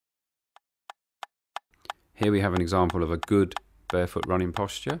Here we have an example of a good barefoot running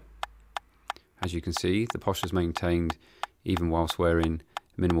posture. As you can see, the posture is maintained even whilst wearing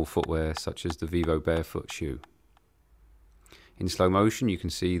minimal footwear such as the VIVOBAREFOOT shoe. In slow motion, you can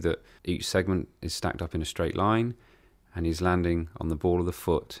see that each segment is stacked up in a straight line and is landing on the ball of the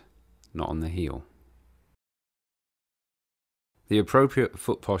foot, not on the heel. The appropriate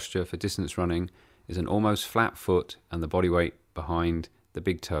foot posture for distance running is an almost flat foot and the body weight behind the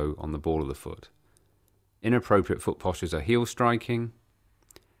big toe on the ball of the foot. Inappropriate foot postures are heel striking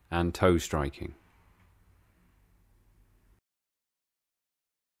and toe striking.